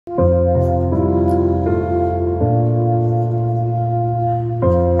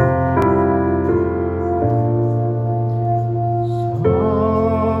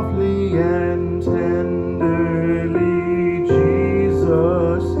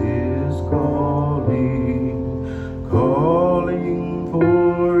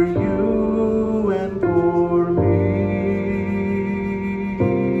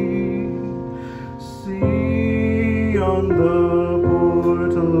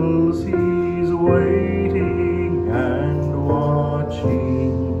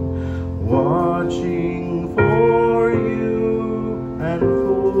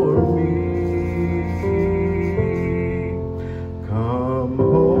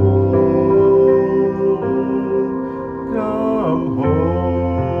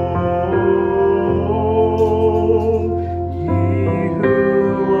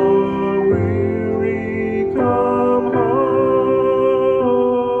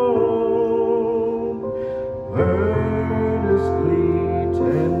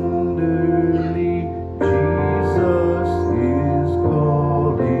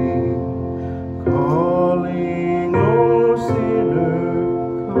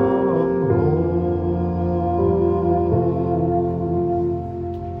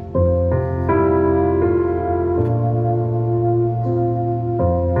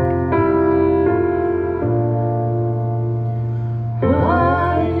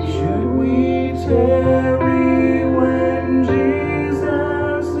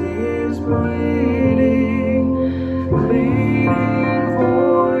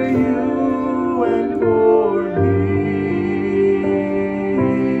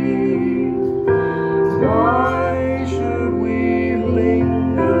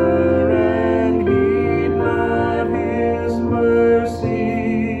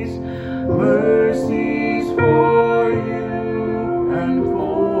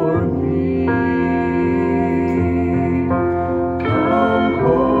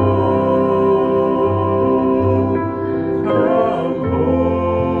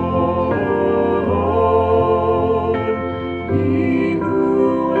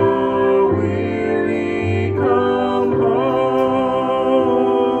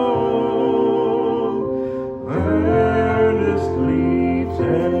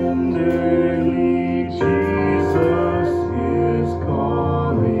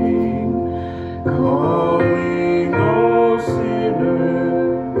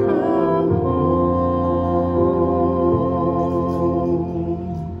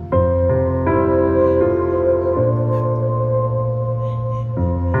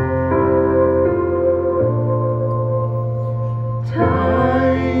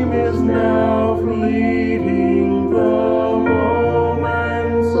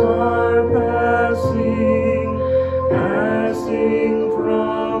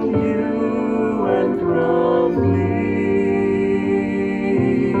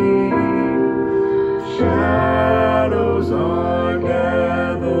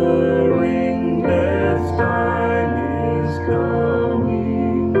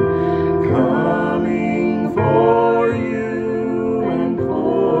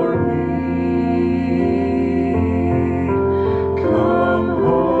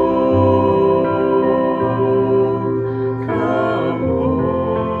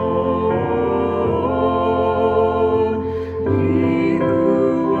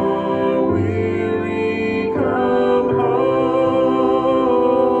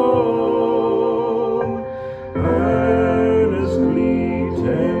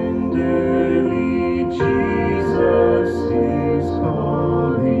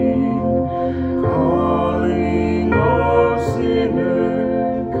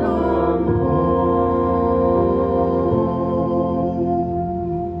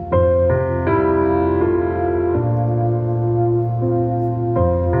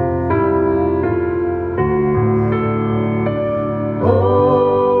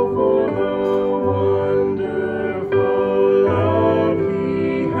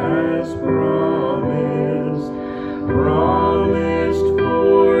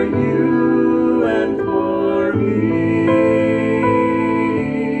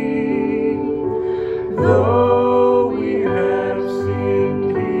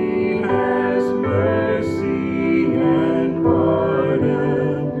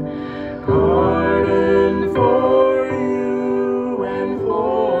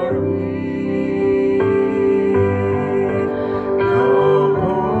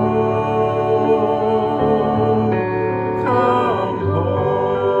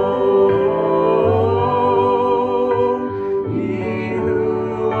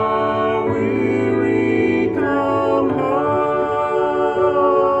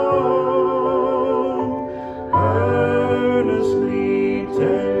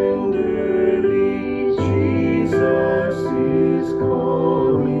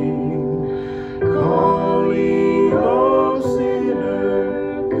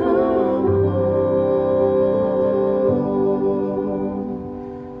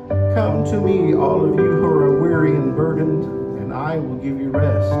to me, all of you who are weary and burdened, and I will give you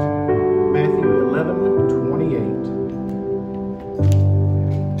rest. Matthew 11:28.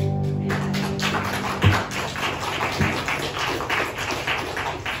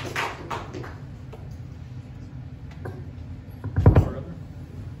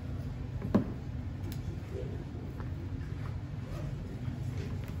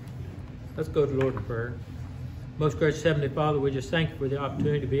 Let's go to the Lord in prayer. Most gracious Heavenly Father, we just thank you for the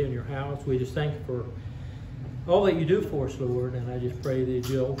opportunity to be in your house. We just thank you for all that you do for us, Lord. And I just pray that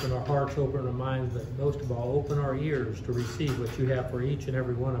you open our hearts, open our minds, but most of all, open our ears to receive what you have for each and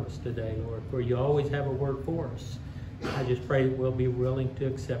every one of us today, Lord. For you always have a word for us. I just pray that we'll be willing to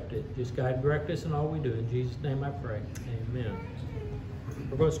accept it. Just guide and direct us in all we do. In Jesus' name I pray. Amen.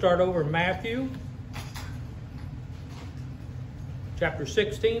 We're going to start over in Matthew. Chapter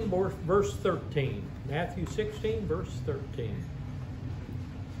 16, verse 13. Matthew 16, verse 13.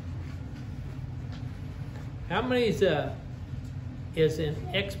 How many is in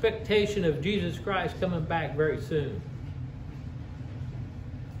expectation of Jesus Christ coming back very soon?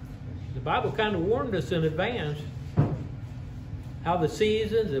 The Bible kind of warned us in advance how the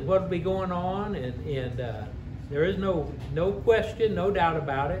seasons and what will be going on, and there is no question, no doubt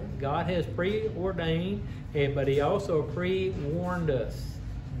about it. God has preordained, but he also pre-warned us.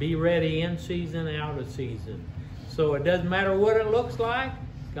 Be ready in season, out of season. So it doesn't matter what it looks like.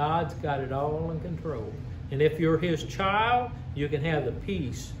 God's got it all in control. And if you're his child, you can have the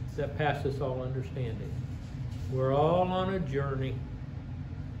peace that passes all understanding. We're all on a journey.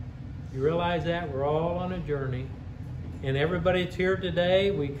 You realize that? We're all on a journey. And everybody that's here today,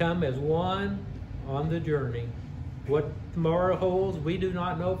 we come as one on the journey. What tomorrow holds, we do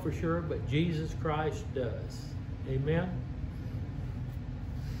not know for sure, but Jesus Christ does. Amen?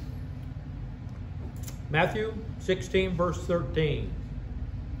 Matthew 16, verse 13.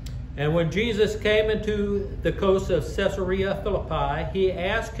 And when Jesus came into the coast of Caesarea Philippi, he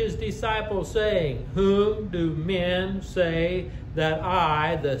asked his disciples, saying, Whom do men say that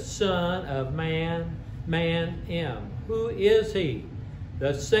I, the Son of Man am? Who is he?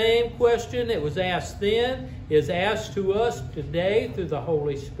 The same question that was asked then is asked to us today through the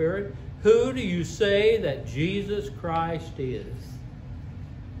Holy Spirit. Who do you say that Jesus Christ is?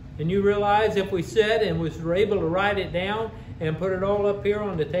 And you realize if we said and were able to write it down and put it all up here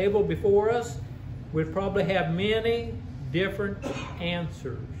on the table before us, we'd probably have many different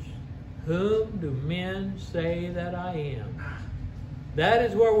answers. Whom do men say that I am? That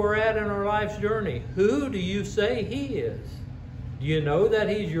is where we're at in our life's journey. Who do you say he is? Do you know that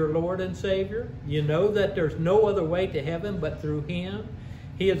he's your Lord and Savior? You know that there's no other way to heaven but through him?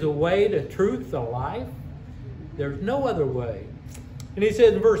 He is a way to truth, to life. There's no other way. And he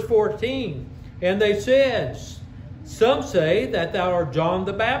said in verse 14, And they said, Some say that thou art John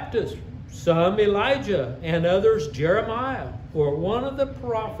the Baptist, some Elijah, and others Jeremiah, or one of the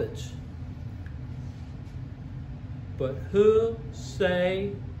prophets. But who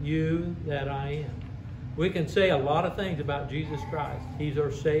say you that I am? We can say a lot of things about Jesus Christ. He's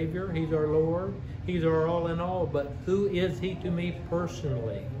our Savior. He's our Lord. He's our all in all. But who is he to me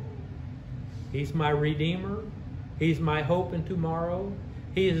personally? He's my Redeemer. He's my hope in tomorrow.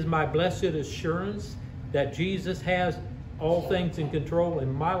 He is my blessed assurance that Jesus has all things in control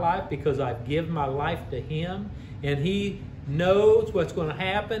in my life because I've given my life to him. And he knows what's going to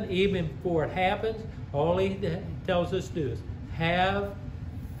happen even before it happens. All he tells us to do is have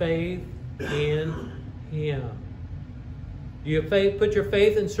faith in him. Do you put your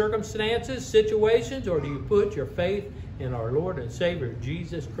faith in circumstances, situations, or do you put your faith in our Lord and Savior,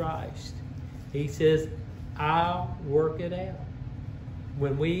 Jesus Christ? He says, I'll work it out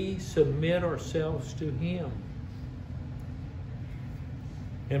when we submit ourselves to him.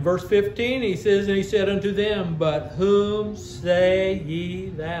 In verse 15, he says, And he said unto them, But whom say ye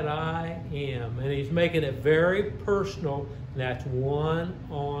that I am? And he's making it very personal, and that's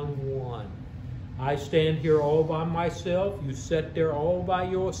one-on-one. I stand here all by myself. You sit there all by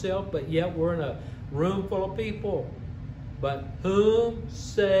yourself, but yet we're in a room full of people. But whom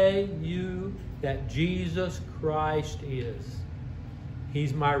say you that Jesus Christ is?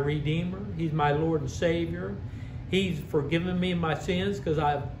 He's my Redeemer. He's my Lord and Savior. He's forgiven me my sins because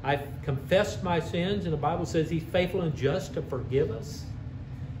I've confessed my sins, and the Bible says he's faithful and just to forgive us.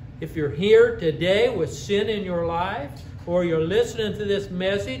 If you're here today with sin in your life, or you're listening to this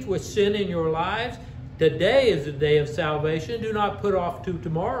message with sin in your lives, today is the day of salvation. Do not put off to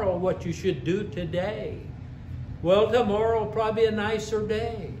tomorrow what you should do today. Well, tomorrow will probably be a nicer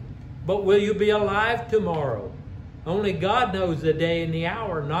day. But will you be alive tomorrow? Only God knows the day and the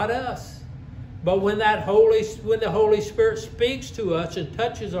hour, not us. But when the Holy Spirit speaks to us and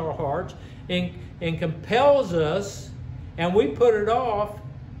touches our hearts and compels us, and we put it off,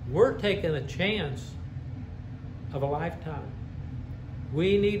 we're taking a chance of a lifetime.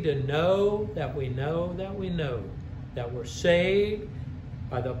 We need to know that we know that we know that we're saved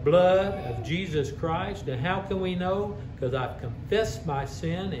by the blood of Jesus Christ. And how can we know? Because I've confessed my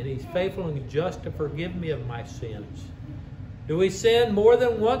sin, and He's faithful and just to forgive me of my sins. Do we sin more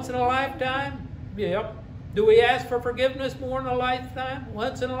than once in a lifetime? Yep. Do we ask for forgiveness more in a lifetime?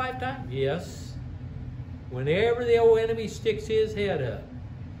 Once in a lifetime? Yes. Whenever the old enemy sticks his head up,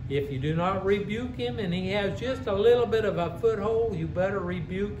 if you do not rebuke him and he has just a little bit of a foothold, you better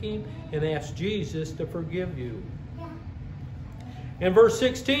rebuke him and ask Jesus to forgive you. In verse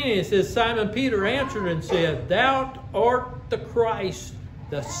 16 it says, Simon Peter answered and said, Thou art the Christ,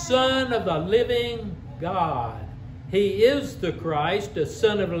 the Son of the living God. He is the Christ, the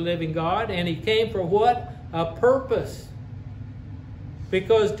Son of the living God, and He came for what? A purpose.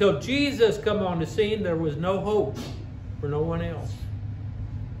 Because till Jesus come on the scene, there was no hope for no one else.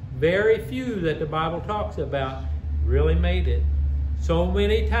 Very few that the Bible talks about really made it. So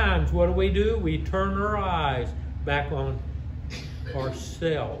many times, what do? We turn our eyes back on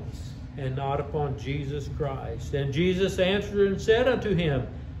ourselves and not upon Jesus Christ. And Jesus answered and said unto him,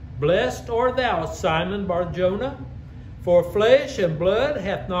 Blessed art thou, Simon Bar-Jonah, for flesh and blood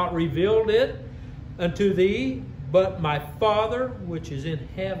hath not revealed it unto thee, but my Father which is in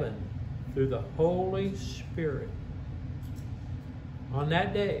heaven, through the Holy Spirit. On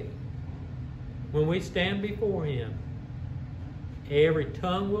that day, when we stand before Him, every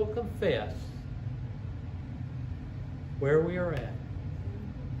tongue will confess where we are at.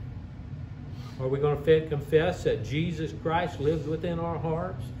 Are we going to confess that Jesus Christ lives within our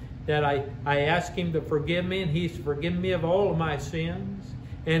hearts? That I ask Him to forgive me, and He's forgiven me of all of my sins.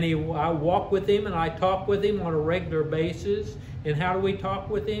 And I walk with Him and I talk with Him on a regular basis. And how do we talk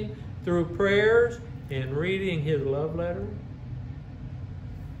with Him? Through prayers and reading His love letter,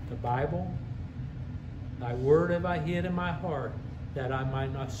 the Bible. Thy word have I hid in my heart, that I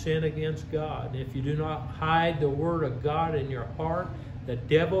might not sin against God. And if you do not hide the word of God in your heart, the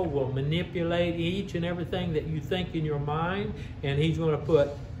devil will manipulate each and everything that you think in your mind, and he's going to put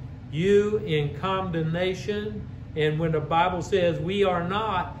you in condemnation. And when the Bible says we are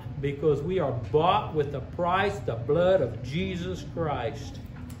not, because we are bought with the price, the blood of Jesus Christ.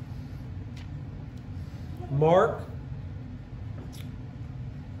 Mark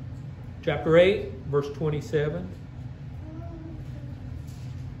chapter 8, verse 27.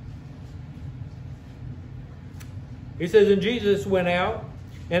 He says, And Jesus went out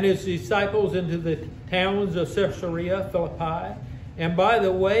and His disciples into the towns of Caesarea Philippi. And by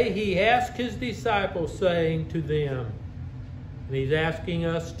the way, He asked His disciples, saying to them, and He's asking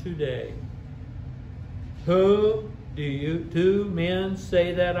us today, Whom do men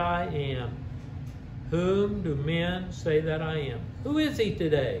say that I am? Whom do men say that I am? Who is He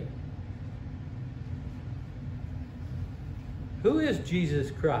today? Who is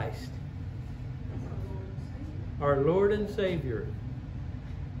Jesus Christ? Our Lord and Savior.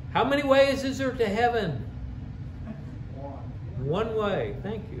 How many ways is there to heaven? One way.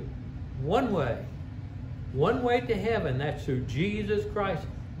 Thank you. One way. One way to heaven. That's through Jesus Christ.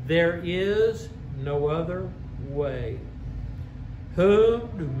 There is no other way. Whom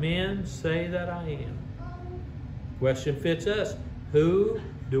do men say that I am? Question fits us. Who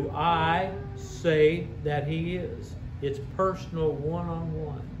do I say that He is? It's personal,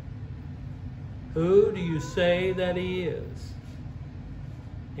 one-on-one. Who do you say that He is?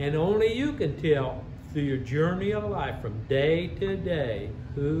 And only you can tell through your journey of life from day to day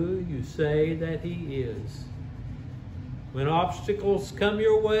who you say that He is. When obstacles come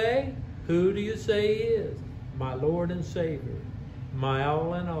your way, who do you say He is? My Lord and Savior, my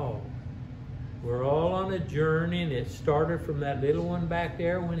all in all. We're all on a journey, and it started from that little one back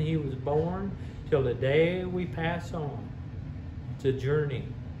there when he was born till the day we pass on. It's a journey.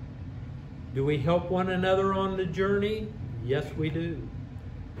 Do we help one another on the journey? Yes, we do.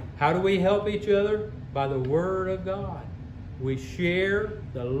 How do we help each other? By the Word of God. We share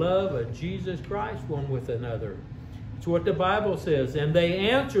the love of Jesus Christ one with another. It's what the Bible says. And they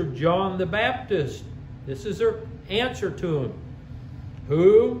answered John the Baptist. This is their answer to him.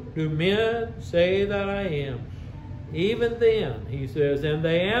 Who do men say that I am? Even then, he says, and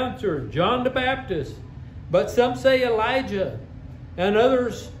they answered John the Baptist. But some say Elijah, and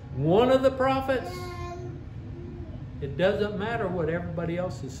others one of the prophets. It doesn't matter what everybody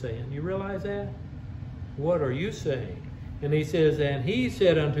else is saying. You realize that? What are you saying? And he says, and he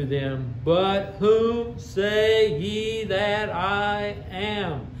said unto them, But whom say ye that I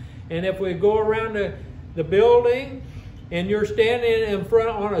am? And if we go around the building and you're standing in front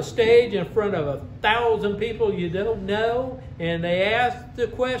on a stage in front of 1,000 people you don't know, and they ask the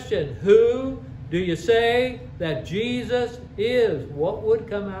question, who do you say that Jesus is? What would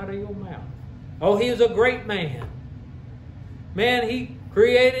come out of your mouth? Oh, he is a great man. Man, he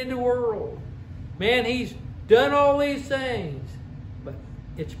created the world. Man, he's done all these things. But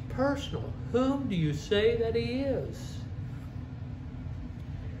it's personal. Whom do you say that he is?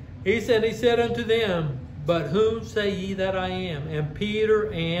 He said unto them, but whom say ye that I am? And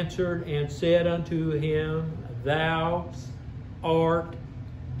Peter answered and said unto him, Thou art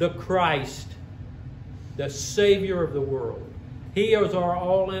the Christ, the Savior of the world. He is our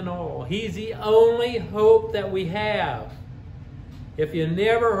all in all. He's the only hope that we have. If you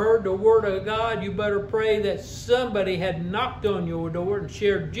never heard the Word of God, you better pray that somebody had knocked on your door and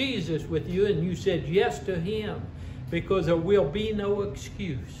shared Jesus with you and you said yes to Him, because there will be no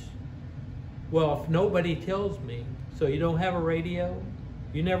excuse. Well, if nobody tells me, so you don't have a radio,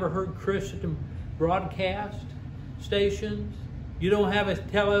 you never heard Christian broadcast stations, you don't have a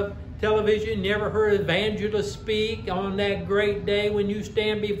television, you never heard evangelists speak on that great day when you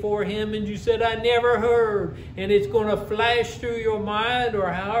stand before Him and you said, I never heard, and it's going to flash through your mind or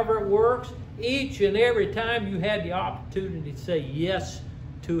however it works, each and every time you had the opportunity to say yes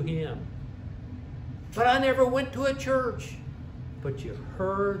to Him. But I never went to a church. But you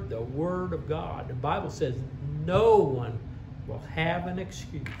heard the Word of God. The Bible says no one will have an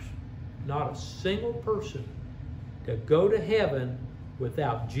excuse, not a single person, to go to heaven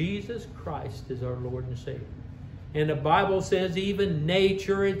without Jesus Christ as our Lord and Savior. And the Bible says even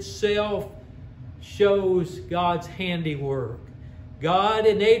nature itself shows God's handiwork. God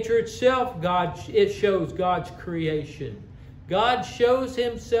in nature itself, it shows God's creation. God shows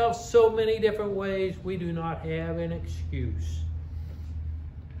Himself so many different ways, we do not have an excuse.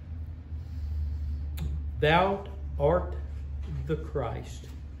 Thou art the Christ.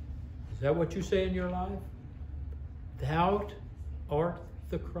 Is that what you say in your life? Thou art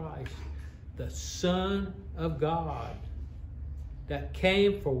the Christ, the Son of God, that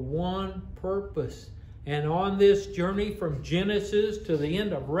came for one purpose. And on this journey from Genesis to the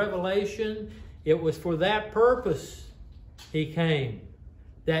end of Revelation, it was for that purpose He came.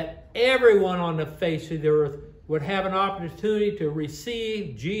 That everyone on the face of the earth would have an opportunity to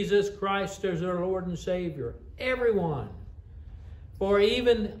receive Jesus Christ as their Lord and Savior. Everyone. For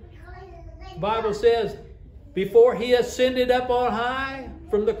even the Bible says, before He ascended up on high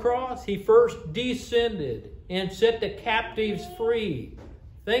from the cross, He first descended and set the captives free.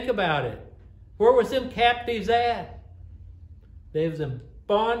 Think about it. Where was them captives at? They was in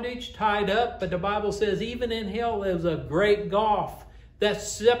bondage, tied up, but the Bible says even in hell there was a great gulf that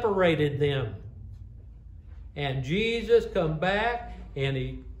separated them. And Jesus come back and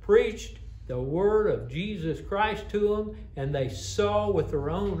He preached the word of Jesus Christ to them, and they saw with their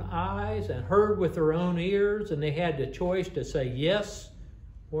own eyes and heard with their own ears, and they had the choice to say yes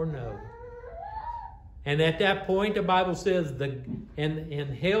or no. And at that point, the Bible says,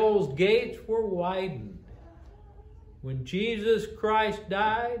 and hell's gates were widened. When Jesus Christ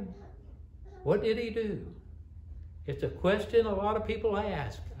died, what did He do? It's a question a lot of people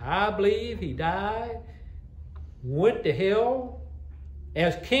ask. I believe He died, went to hell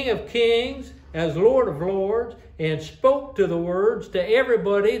as King of Kings, as Lord of Lords, and spoke to the words to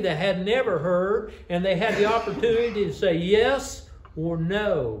everybody that had never heard, and they had the opportunity to say yes or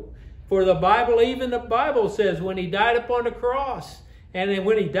no. For the Bible, even the Bible says when He died upon the cross, and then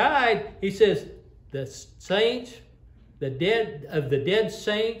when He died, He says the saints, the dead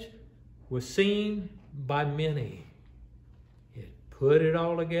saints was seen by many. It put it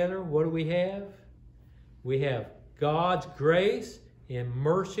all together. What do we have? We have God's grace and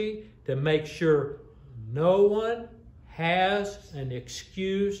mercy to make sure no one has an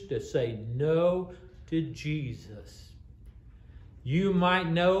excuse to say no to Jesus. You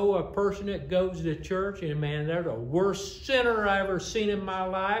might know a person that goes to church and, man, they're the worst sinner I ever seen in my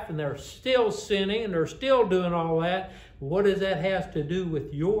life, and they're still sinning and they're still doing all that. What does that have to do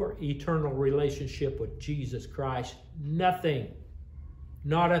with your eternal relationship with Jesus Christ? Nothing.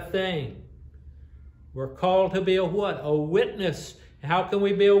 Not a thing. We're called to be a what? A witness. How can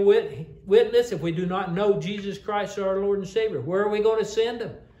we be a witness if we do not know Jesus Christ our Lord and Savior? Where are we going to send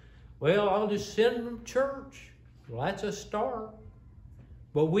them? Well, I'll just send them to church. Well, that's a start.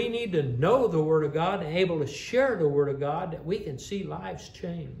 But we need to know the Word of God and able to share the Word of God that we can see lives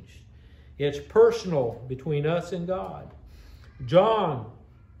change. It's personal between us and God. John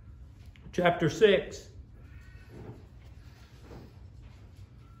chapter 6.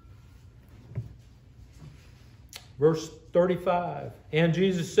 Verse 35. And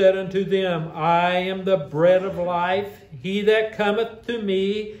Jesus said unto them, I am the bread of life. He that cometh to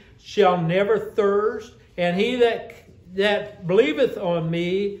me shall never thirst, and he that believeth on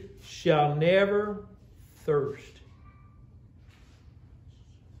me shall never thirst.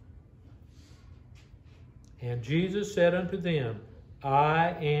 And Jesus said unto them,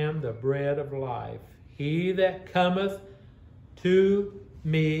 I am the bread of life. He that cometh to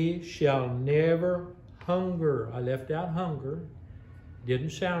me shall never hunger. I left out hunger. Didn't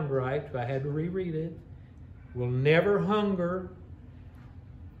sound right, so I had to reread it. Will never hunger.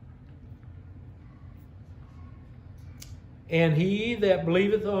 And he that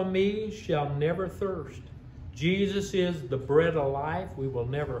believeth on me shall never thirst. Jesus is the bread of life. We will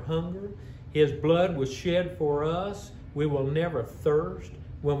never hunger. His blood was shed for us. We will never thirst.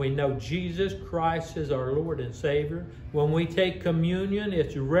 When we know Jesus Christ is our Lord and Savior, when we take communion,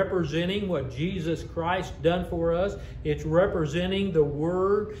 it's representing what Jesus Christ done for us. It's representing the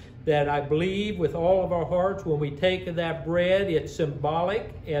Word that I believe with all of our hearts. When we take that bread, it's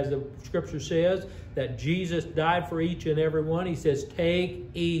symbolic, as the Scripture says, that Jesus died for each and every one. He says, take,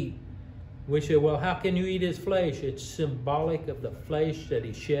 eat. We say, well, how can you eat His flesh? It's symbolic of the flesh that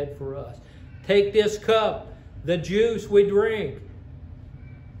He shed for us. Take this cup, the juice we drink.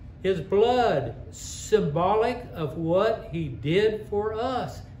 His blood, symbolic of what He did for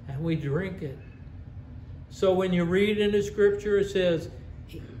us, and we drink it. So when you read in the Scripture, it says,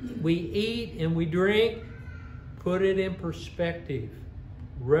 we eat and we drink, put it in perspective,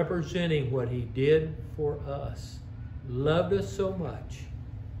 representing what He did for us. Loved us so much.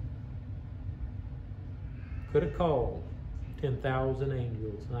 Could have called 10,000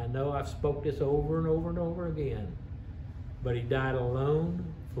 angels. And I know I've spoke this over and over and over again, but He died alone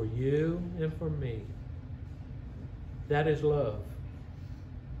for you and for me. That is love.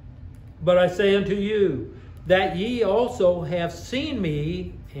 But I say unto you, that ye also have seen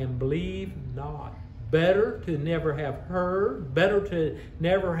me and believe not. Better to never have heard, better to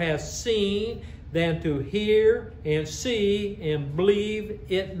never have seen, than to hear and see and believe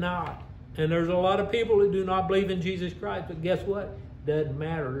it not. And there's a lot of people who do not believe in Jesus Christ, but guess what? Doesn't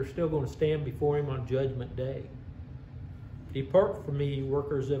matter. They're still going to stand before Him on Judgment Day. Depart from me, you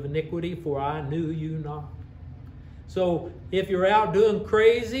workers of iniquity, for I knew you not. So if you're out doing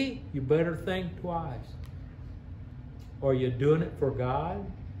crazy, you better think twice. Are you doing it for God,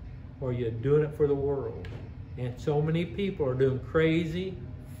 or are you doing it for the world? And so many people are doing crazy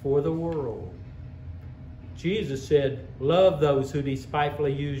for the world. Jesus said, love those who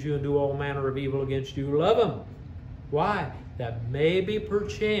despitefully use you and do all manner of evil against you. Love them. Why? That maybe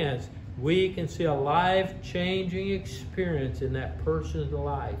perchance we can see a life-changing experience in that person's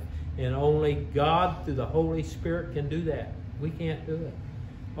life. And only God, through the Holy Spirit, can do that. We can't do it.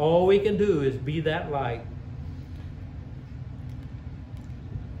 All we can do is be that light.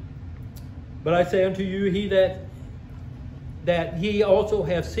 But I say unto you, he that ye also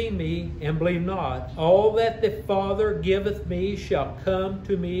have seen me and believe not. All that the Father giveth me shall come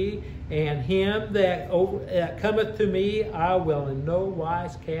to me, and him that cometh to me I will in no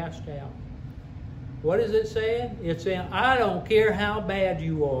wise cast out. What is it saying? It's saying, I don't care how bad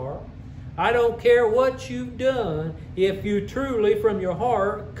you are. I don't care what you've done. If you truly from your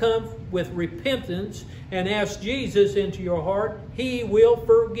heart come with repentance and ask Jesus into your heart, He will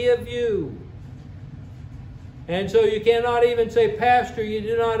forgive you. And so you cannot even say, Pastor, you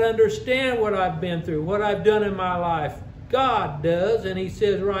do not understand what I've been through, what I've done in my life. God does, and He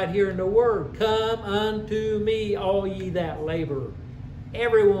says right here in the Word, come unto me, all ye that labor.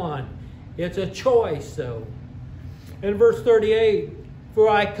 Everyone. It's a choice, though. In verse 38, for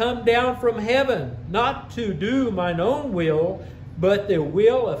I come down from heaven, not to do mine own will, but the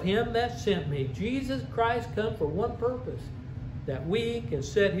will of Him that sent me. Jesus Christ come for one purpose, that we can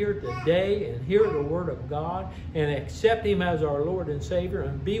sit here today and hear the Word of God and accept Him as our Lord and Savior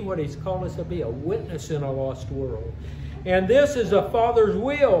and be what He's called us to be, a witness in a lost world. And this is the Father's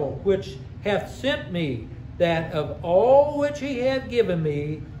will which hath sent me, that of all which He hath given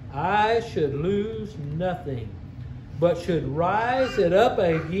me, I should lose nothing, but should rise it up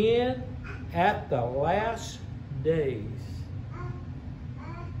again at the last days.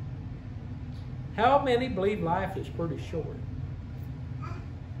 How many believe life is pretty short?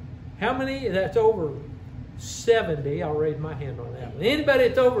 How many that's over 70? I'll raise my hand on that one. Anybody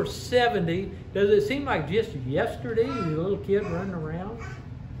that's over 70, does it seem like just yesterday you were a little kid running around?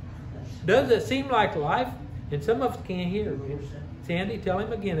 Does it seem like life? And some of us can't hear. Sandy, tell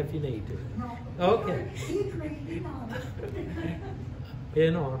him again if you need to. Okay.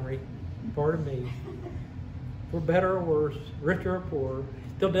 In ornery. Pardon me. For better or worse, richer or poorer,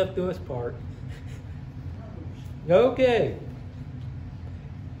 still death do us part. Okay.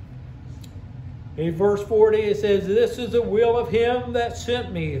 In verse 40 it says, "This is the will of him that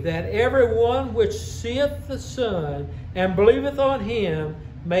sent me, that every one which seeth the Son and believeth on him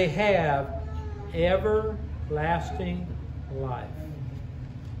may have everlasting life."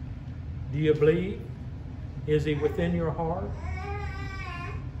 Do you believe? Is he within your heart?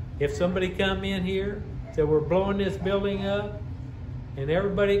 If somebody come in here, said we're blowing this building up, and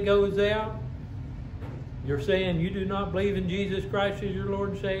everybody goes out, you're saying you do not believe in Jesus Christ as your Lord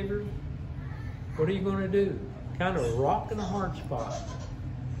and Savior? What are you going to do? Kind of rock in a hard spot.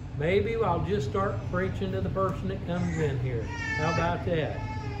 Maybe I'll just start preaching to the person that comes in here. How about that?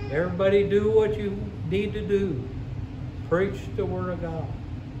 Everybody do what you need to do. Preach the Word of God.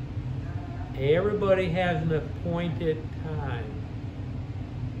 Everybody has an appointed time.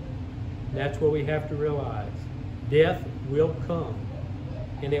 That's what we have to realize. Death will come.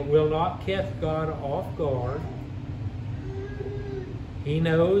 And it will not catch God off guard. He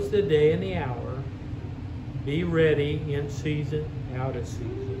knows the day and the hour. Be ready in season, out of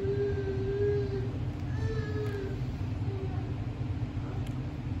season.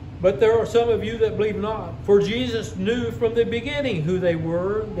 But there are some of you that believe not. For Jesus knew from the beginning who they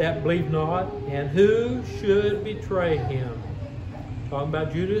were that believed not, and who should betray him. Talking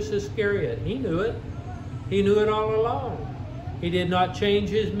about Judas Iscariot. He knew it. He knew it all along. He did not change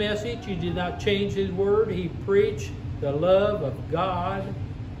his message. He did not change his word. He preached the love of God,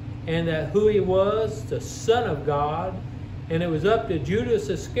 and that who he was, the Son of God. And it was up to Judas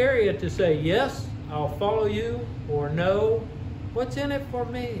Iscariot to say, yes, I'll follow you, or no, what's in it for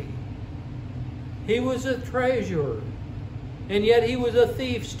me? He was a treasurer, and yet he was a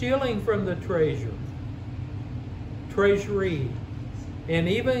thief stealing from the treasury. And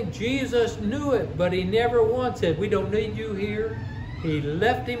even Jesus knew it, but he never once said, we don't need you here. He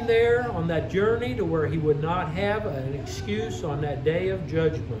left him there on that journey to where he would not have an excuse on that day of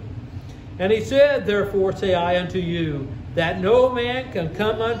judgment. And he said, therefore say I unto you, that no man can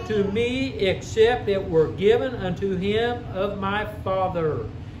come unto me except it were given unto him of my Father.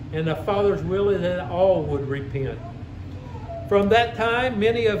 And the Father's will is that all would repent. From that time,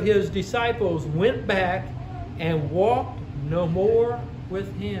 many of his disciples went back and walked no more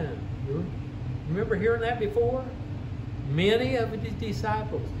with him. You remember hearing that before? Many of his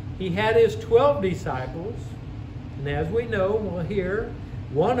disciples. He had his 12 disciples. And as we know, we'll hear,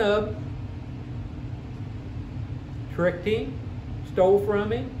 one of them tricked him, stole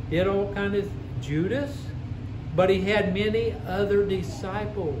from him, did all kinds of Judas. But he had many other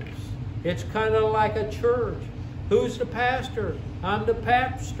disciples. It's kind of like a church. Who's the pastor? I'm the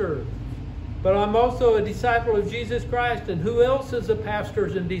pastor. But I'm also a disciple of Jesus Christ. And who else is the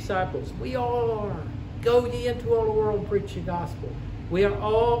pastors and disciples? We all are. Go ye into all the world and preach the gospel. We are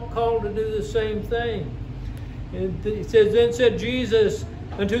all called to do the same thing. And it says, then said Jesus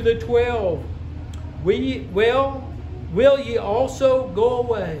unto the 12, will ye also go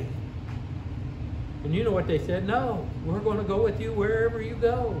away? And you know what they said? No, we're going to go with you wherever you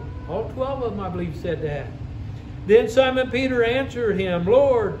go. All 12 of them, I believe, said that. Then Simon Peter answered him,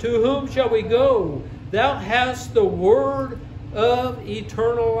 Lord, to whom shall we go? Thou hast the word of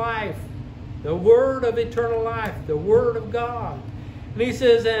eternal life. The word of eternal life. The word of God. And he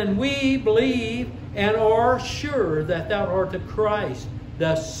says, and we believe and are sure that thou art the Christ,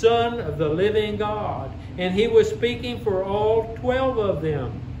 the Son of the living God. And he was speaking for all 12 of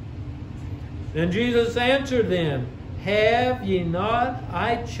them. Then Jesus answered them, have ye not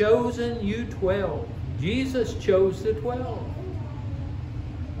I chosen you 12? Jesus chose the 12.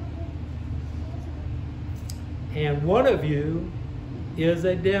 And one of you is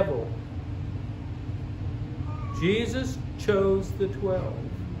a devil. Jesus chose the 12.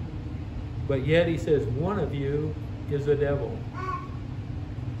 But yet he says, one of you is a devil.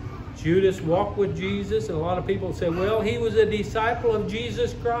 Judas walked with Jesus, and a lot of people say, well, he was a disciple of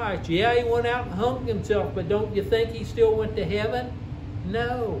Jesus Christ. Yeah, he went out and hung himself, but don't you think he still went to heaven?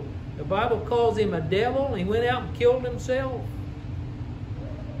 No. The Bible calls him a devil, and he went out and killed himself.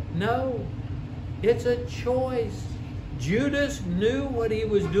 No. It's a choice. Judas knew what he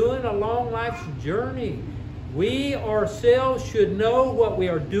was doing along life's journey. We ourselves should know what we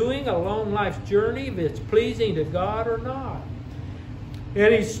are doing along life's journey, if it's pleasing to God or not.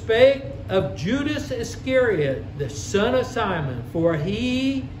 And he spake of Judas Iscariot, the son of Simon, for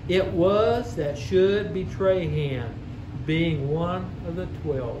he it was that should betray him, being one of the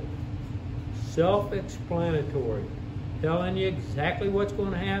 12. Self-explanatory. Telling you exactly what's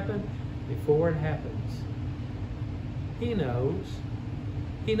going to happen before it happens. He knows.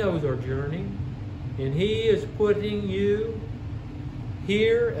 He knows our journey. And he is putting you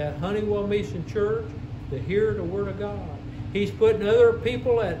here at Hunnewell Mission Church to hear the Word of God. He's putting other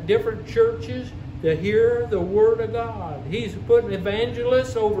people at different churches to hear the Word of God. He's putting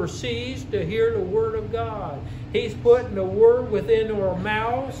evangelists overseas to hear the Word of God. He's putting the Word within our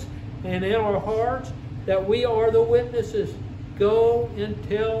mouths and in our hearts that we are the witnesses. Go and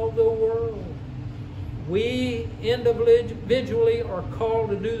tell the world. We individually are called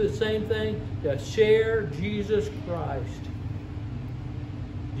to do the same thing, to share Jesus Christ.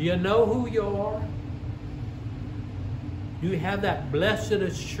 Do you know who you are? Do you have that blessed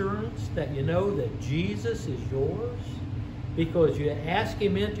assurance that you know that Jesus is yours? Because you ask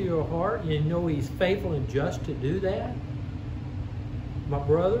Him into your heart and you know He's faithful and just to do that? My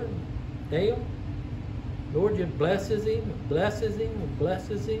brother, Dale, Lord just blesses him and blesses him and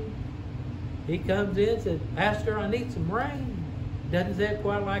blesses him. He comes in and says, Pastor, I need some rain. Doesn't say it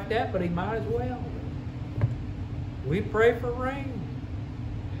quite like that, but he might as well. We pray for rain.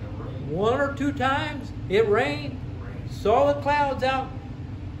 One or two times it rained. Saw the clouds out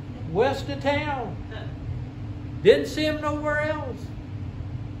west of town. Didn't see them nowhere else.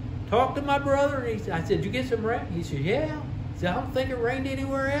 Talked to my brother and I said, did you get some rain? He said, yeah. He said, I don't think it rained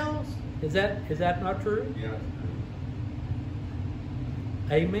anywhere else. Is that not true? Yeah.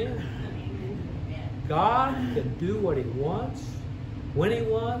 Amen. God can do what He wants, when He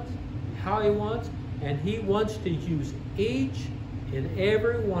wants, how He wants, and He wants to use each and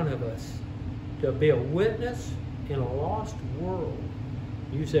every one of us to be a witness in a lost world.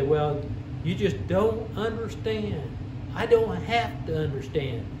 You say, well, you just don't understand. I don't have to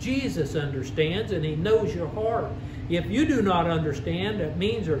understand. Jesus understands and He knows your heart. If you do not understand, that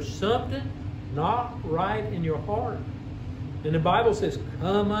means there's something not right in your heart. And the Bible says,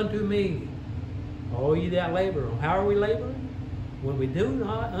 come unto me, all ye that labor. How are we laboring? When we do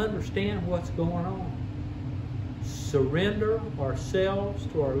not understand what's going on. Surrender ourselves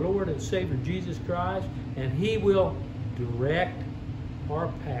to our Lord and Savior Jesus Christ, and He will direct our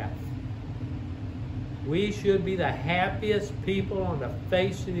path. We should be the happiest people on the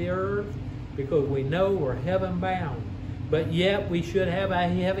face of the earth because we know we're heaven bound. But yet we should have a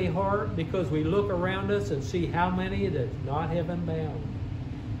heavy heart because we look around us and see how many that's not heaven bound.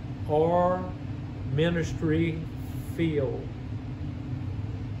 Our ministry field.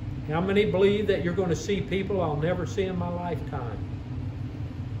 How many believe that you're going to see people I'll never see in my lifetime?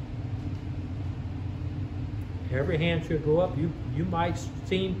 Every hand should go up. You might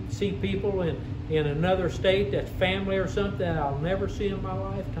see people in another state that's family or something that I'll never see in my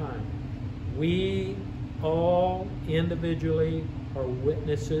lifetime. We all individually are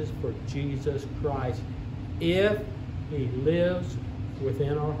witnesses for Jesus Christ if He lives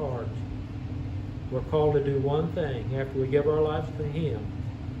within our hearts. We're called to do one thing after we give our lives to Him.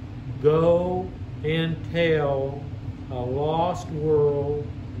 Go and tell a lost world,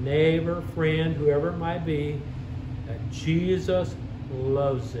 neighbor, friend, whoever it might be, that Jesus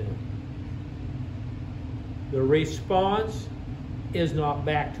loves them. The response is not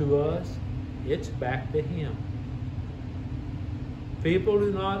back to us, it's back to Him. People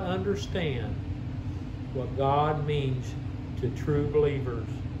do not understand what God means to true believers.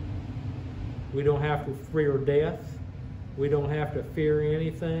 We don't have to fear death. We don't have to fear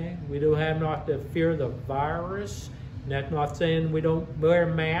anything. We don't have not to fear the virus. And that's not saying we don't wear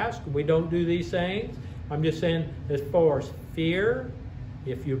masks. We don't do these things. I'm just saying as far as fear,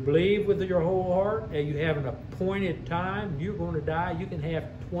 if you believe with your whole heart and you have an appointed time, you're going to die. You can have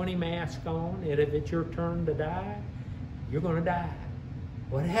 20 masks on, and if it's your turn to die, you're going to die.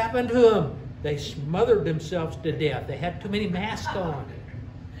 What happened to them? They smothered themselves to death. They had too many masks on.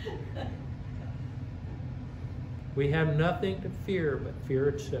 We have nothing to fear but fear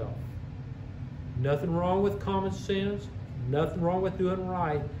itself. Nothing wrong with common sense, nothing wrong with doing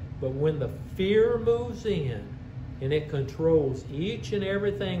right, but when the fear moves in and it controls each and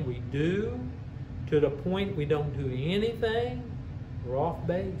everything we do to the point we don't do anything, we're off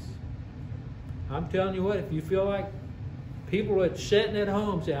base. I'm telling you what, if you feel like people that's sitting at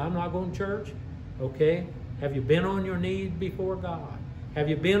home say, I'm not going to church, okay, have you been on your knees before God? Have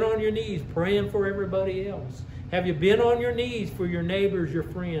you been on your knees praying for everybody else? Have you been on your knees for your neighbors, your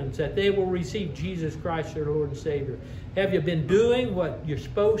friends, that they will receive Jesus Christ, their Lord and Savior? Have you been doing what you're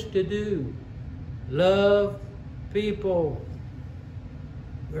supposed to do? Love people.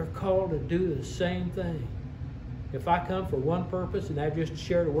 We're called to do the same thing. If I come for one purpose and I just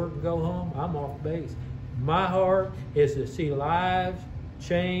share the word and go home, I'm off base. My heart is to see lives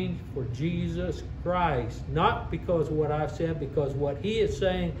change for Jesus Christ. Not because of what I've said, because what He is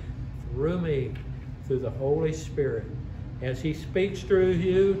saying through me, through the Holy Spirit. As He speaks through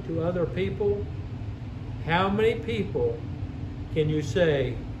you to other people, how many people can you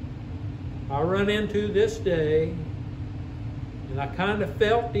say I run into this day, and I kind of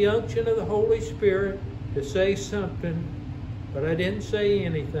felt the unction of the Holy Spirit to say something, but I didn't say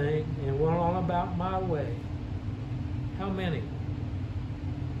anything and went on about my way. How many?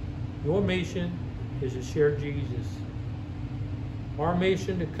 Your mission is to share Jesus. Our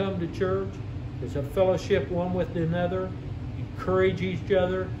mission to come to church is a fellowship one with another, encourage each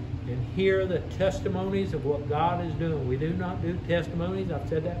other, and hear the testimonies of what God is doing. We do not do testimonies, I've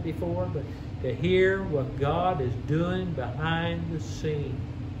said that before, but to hear what God is doing behind the scene.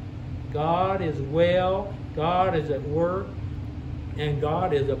 God is well, God is at work, and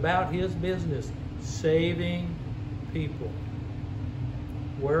God is about His business, saving people.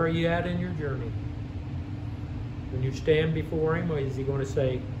 Where are you at in your journey? When you stand before Him, is He going to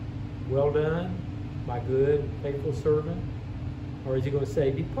say, "Well done, my good, faithful servant"? Or is He going to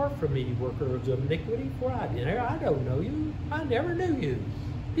say, "Depart from me, you workers of iniquity, for I don't know you. I never knew you.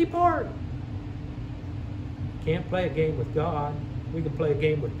 Depart." Can't play a game with God. We can play a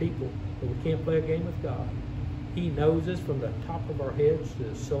game with people, but we can't play a game with God. He knows us from the top of our heads to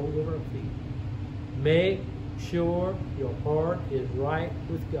the soles of our feet. Make sure your heart is right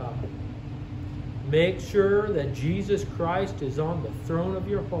with God. Make sure that Jesus Christ is on the throne of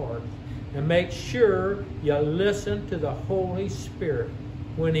your heart. And make sure you listen to the Holy Spirit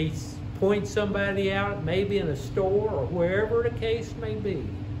when He points somebody out, maybe in a store or wherever the case may be.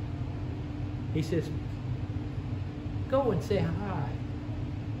 He says, "Go and say hi."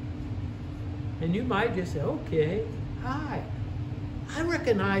 And you might just say, "Okay, hi. I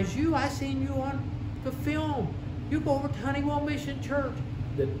recognize you. I seen you on the film. You go over to Hunnewell Mission Church."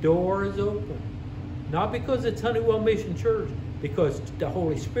 The door is open. Not because it's Hunnewell Mission Church, because the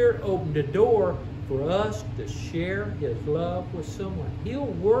Holy Spirit opened the door for us to share His love with someone. He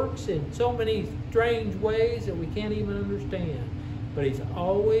works in so many strange ways that we can't even understand. But He's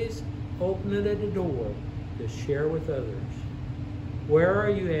always opening the door to share with others. Where are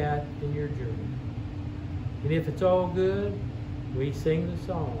you at in your journey? And if it's all good, we sing the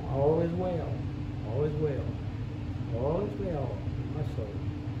song, "All is well, all is well, all is well in my soul."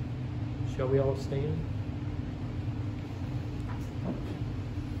 Shall we all stand?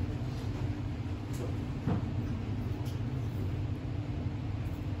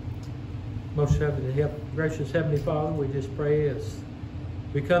 Most gracious Heavenly Father, we just pray as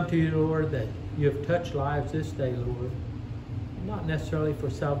we come to you, Lord, that you have touched lives this day, Lord. Not necessarily for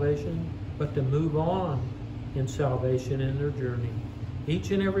salvation, but to move on in salvation in their journey.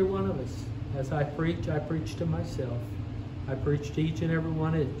 Each and every one of us. As I preach to myself. I preach to each and every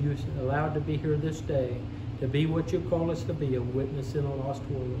one that you allowed to be here this day, to be what you call us to be, a witness in a lost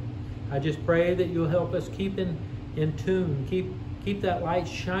world. I just pray that you'll help us keep in tune, keep that light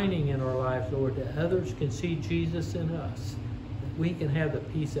shining in our lives, Lord, that others can see Jesus in us, that we can have the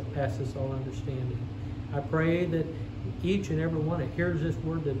peace that passes all understanding. I pray that each and every one that hears this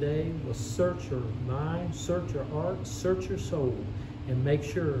word today will search your mind, search your heart, search your soul, and make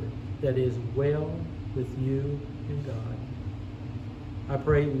sure that it is well with you and God. I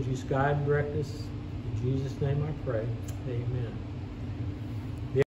pray you just guide and direct us. In Jesus' name I pray. Amen.